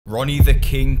Ronnie the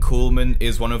King Coleman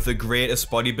is one of the greatest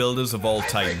bodybuilders of all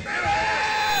time,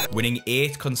 winning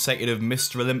 8 consecutive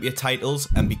Mr. Olympia titles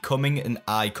and becoming an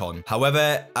icon.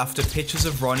 However, after pictures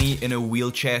of Ronnie in a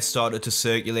wheelchair started to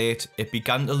circulate, it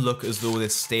began to look as though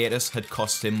this status had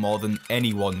cost him more than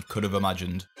anyone could have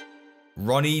imagined.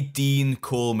 Ronnie Dean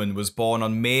Coleman was born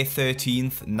on May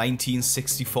 13th,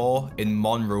 1964 in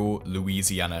Monroe,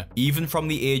 Louisiana. Even from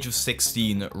the age of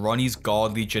 16, Ronnie's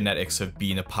godly genetics have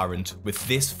been apparent, with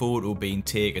this photo being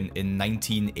taken in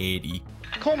 1980.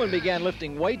 Coleman began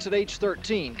lifting weights at age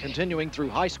 13, continuing through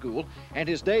high school, and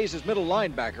his days as middle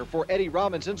linebacker for Eddie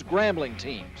Robinson's Grambling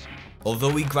teams.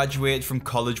 Although he graduated from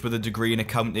college with a degree in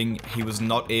accounting, he was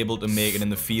not able to make it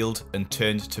in the field and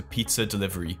turned to pizza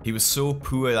delivery. He was so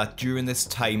poor that during this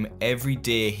time, every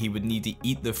day he would need to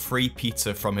eat the free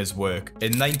pizza from his work.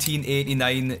 In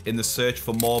 1989, in the search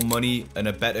for more money and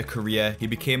a better career, he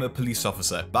became a police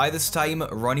officer. By this time,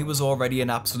 Ronnie was already an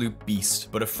absolute beast,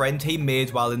 but a friend he made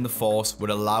while in the force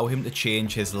would allow him to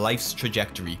change his life's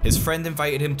trajectory. His friend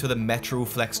invited him to the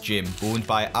Metroflex gym, owned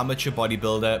by amateur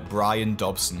bodybuilder Brian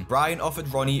Dobson. Brian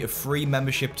offered Ronnie a free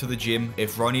membership to the gym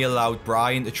if Ronnie allowed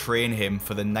Brian to train him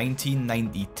for the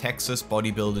 1990 Texas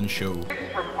bodybuilding show.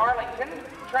 From Arlington,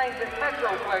 trains at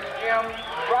Metroflex gym,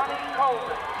 Ronnie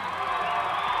Coleman.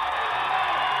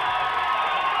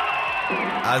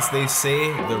 As they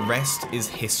say, the rest is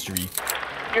history.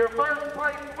 Your first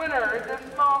place winner is this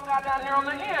small guy down here on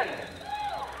the end,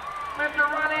 Mr.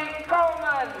 Ronnie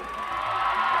Coleman.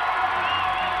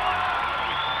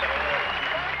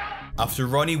 After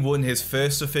Ronnie won his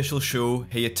first official show,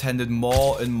 he attended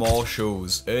more and more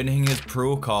shows, earning his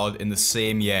pro card in the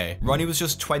same year. Ronnie was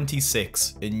just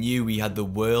 26 and knew he had the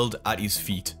world at his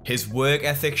feet. His work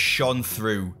ethic shone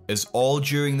through, as all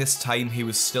during this time he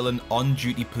was still an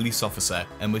on-duty police officer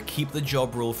and would keep the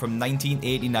job role from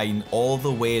 1989 all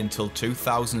the way until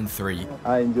 2003.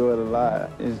 I enjoy it a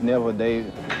lot. It's never a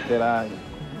day that I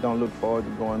don't look forward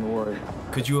to going to work.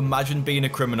 Could you imagine being a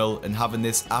criminal and having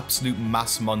this absolute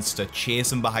mass monster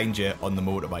chasing behind you on the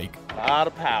motorbike? A lot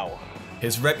of power.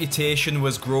 His reputation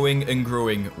was growing and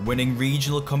growing, winning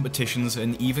regional competitions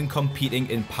and even competing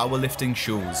in powerlifting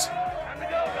shows.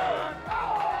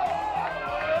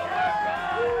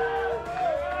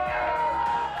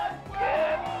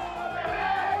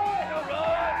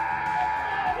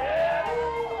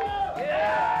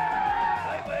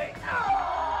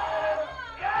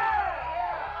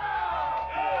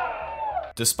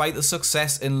 Despite the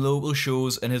success in local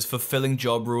shows and his fulfilling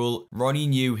job role, Ronnie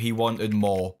knew he wanted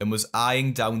more and was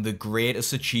eyeing down the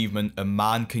greatest achievement a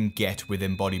man can get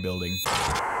within bodybuilding.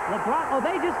 LeBron, oh,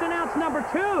 they just announced number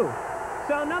 2.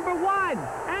 So number 1,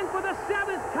 and for the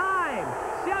 7th time,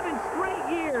 7 straight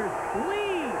years,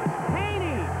 Lee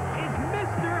Haney is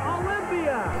Mr.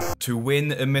 Olympia. To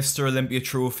win a Mr. Olympia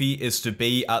trophy is to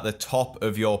be at the top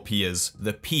of your peers,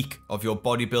 the peak of your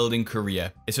bodybuilding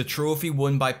career. It's a trophy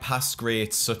won by past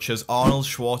greats such as Arnold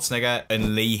Schwarzenegger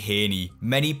and Lee Haney.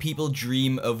 Many people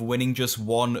dream of winning just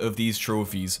one of these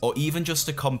trophies, or even just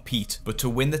to compete, but to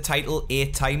win the title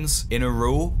 8 times in a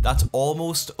row, that's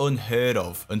almost unheard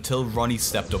of until Ronnie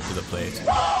stepped up to the plate.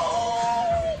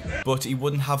 But he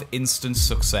wouldn't have instant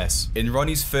success. In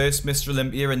Ronnie's first Mr.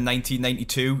 Olympia in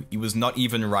 1992, he was not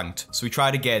even ranked, so he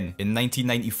tried again in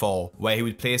 1994, where he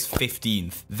would place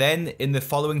 15th. Then, in the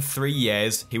following 3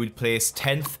 years, he would place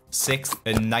 10th, 6th,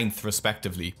 and 9th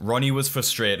respectively. Ronnie was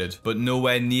frustrated, but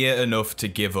nowhere near enough to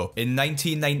give up. In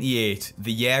 1998,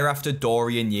 the year after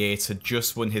Dorian Yates had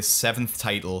just won his 7th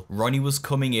title, Ronnie was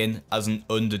coming in as an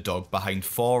underdog behind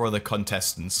 4 other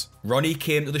contestants. Ronnie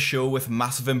came to the show with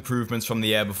massive improvements from the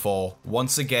year before,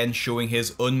 once again showing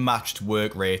his unmatched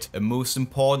work rate, and most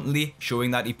importantly,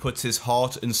 showing that he puts his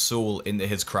heart and soul into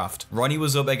his craft. Ronnie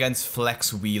was up against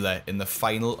Flex Wheeler in the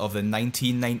final of the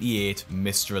 1998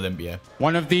 Mr. Olympia.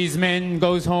 One of these men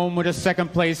goes home with a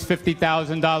 2nd place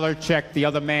 $50,000 check. The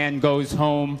other man goes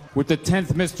home with the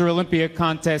 10th Mr. Olympia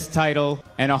contest title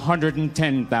and a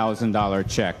 $110,000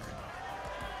 check.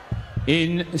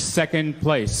 In 2nd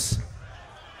place,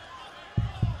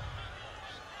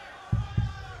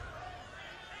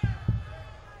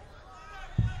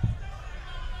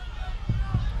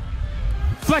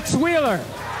 Flex Wheeler.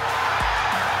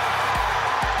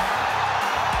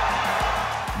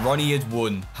 Ronnie had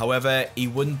won, however, he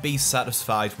wouldn't be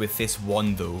satisfied with this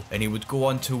one though, and he would go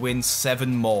on to win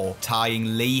 7 more,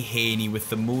 tying Lee Haney with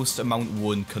the most amount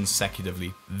won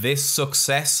consecutively. This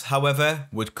success, however,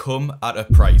 would come at a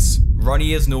price.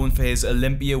 Ronnie is known for his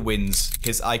Olympia wins,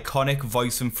 his iconic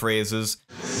voice and phrases,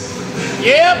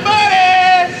 Yeah,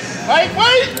 buddy!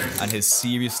 and his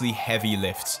seriously heavy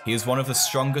lifts. He is one of the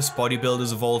strongest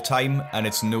bodybuilders of all time, and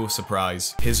it's no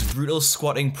surprise. His brutal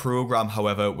squatting program,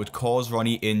 however, would cause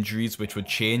Ronnie injuries which would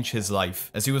change his life.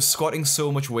 As he was squatting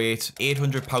so much weight,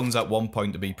 800 pounds at one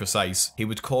point to be precise, he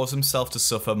would cause himself to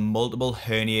suffer multiple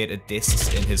herniated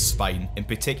discs in his spine, in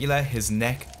particular his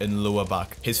neck and lower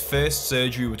back. His first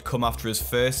surgery would come after his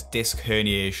first disc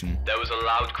herniation. There was a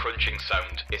loud crunching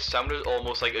sound. It sounded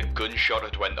almost like a gunshot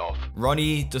had went off.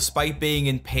 Ronnie, despite being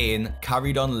in pain,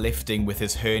 carried on lifting with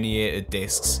his herniated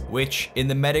discs, which in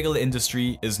the medical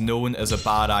industry is known as a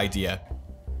bad idea.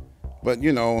 But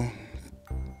you know,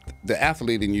 the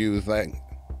athlete in you is like,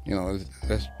 you know,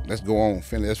 let's go on,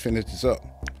 let's finish this up.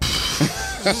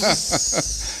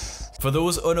 For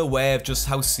those unaware of just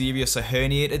how serious a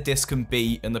herniated disc can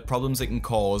be and the problems it can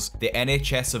cause, the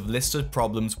NHS have listed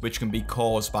problems which can be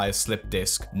caused by a slipped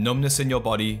disc: numbness in your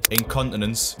body,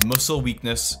 incontinence, muscle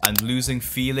weakness, and losing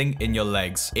feeling in your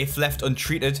legs. If left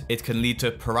untreated, it can lead to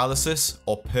paralysis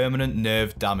or permanent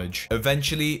nerve damage.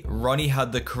 Eventually, Ronnie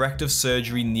had the corrective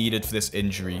surgery needed for this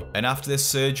injury, and after this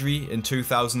surgery in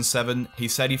 2007, he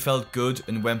said he felt good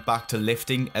and went back to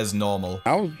lifting as normal.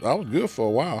 I was good for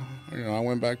a while. You know, I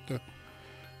went back to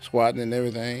squatting and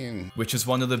everything. Which is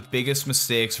one of the biggest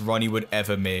mistakes Ronnie would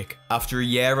ever make. After a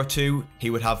year or two, he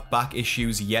would have back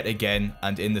issues yet again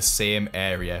and in the same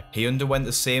area. He underwent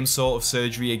the same sort of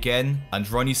surgery again, and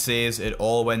Ronnie says it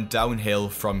all went downhill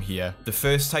from here. The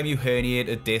first time you herniate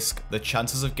a disc, the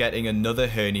chances of getting another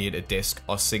herniated disc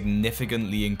are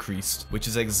significantly increased, which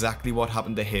is exactly what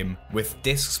happened to him, with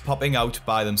discs popping out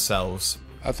by themselves.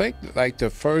 I think like the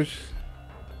first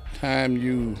time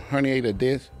you herniate a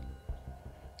disc,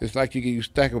 it's like you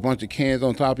stack a bunch of cans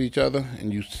on top of each other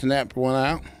and you snap one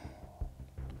out.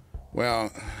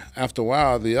 Well, after a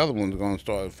while, the other one's going to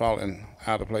start falling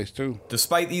out of place too.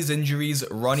 Despite these injuries,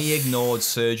 Ronnie ignored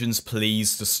surgeons'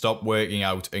 pleas to stop working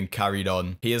out and carried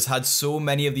on. He has had so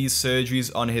many of these surgeries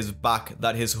on his back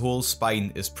that his whole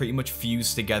spine is pretty much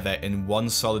fused together in one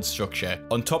solid structure.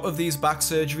 On top of these back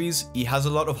surgeries, he has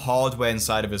a lot of hardware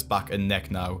inside of his back and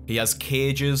neck now. He has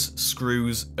cages,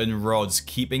 screws, and rods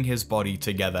keeping his body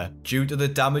together. Due to the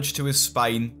damage to his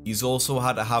spine, he's also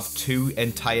had to have 2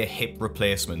 entire hip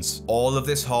replacements. All of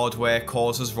this hardware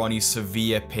causes Ronnie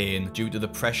severe pain due to the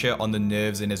pressure on the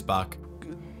nerves in his back.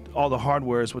 All the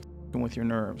hardware is with your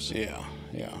nerves. Yeah,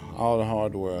 all the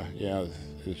hardware,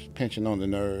 is pinching on the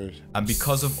nerves. And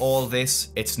because of all this,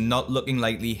 it's not looking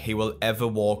likely he will ever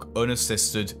walk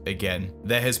unassisted again.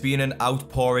 There has been an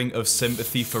outpouring of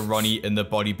sympathy for Ronnie in the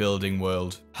bodybuilding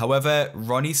world. However,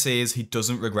 Ronnie says he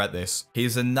doesn't regret this. He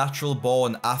is a natural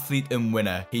born athlete and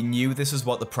winner. He knew this is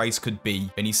what the price could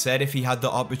be, and he said if he had the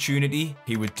opportunity,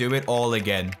 he would do it all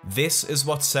again. This is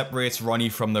what separates Ronnie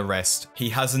from the rest. He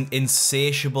has an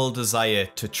insatiable desire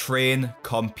to train,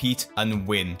 compete, and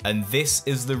win. And this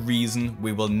is the reason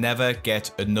we will never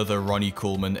get another Ronnie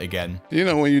Coleman again. You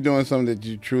know, when you're doing something that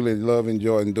you truly love,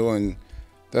 enjoy, and doing,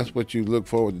 that's what you look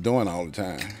forward to doing all the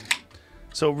time.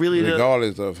 So really,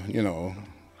 regardless of, you know,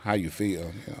 how you feel,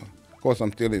 you know. Of course,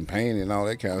 I'm still in pain and all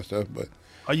that kind of stuff, but...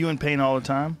 Are you in pain all the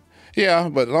time? Yeah,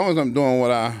 but as long as I'm doing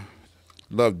what I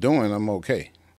love doing, I'm okay.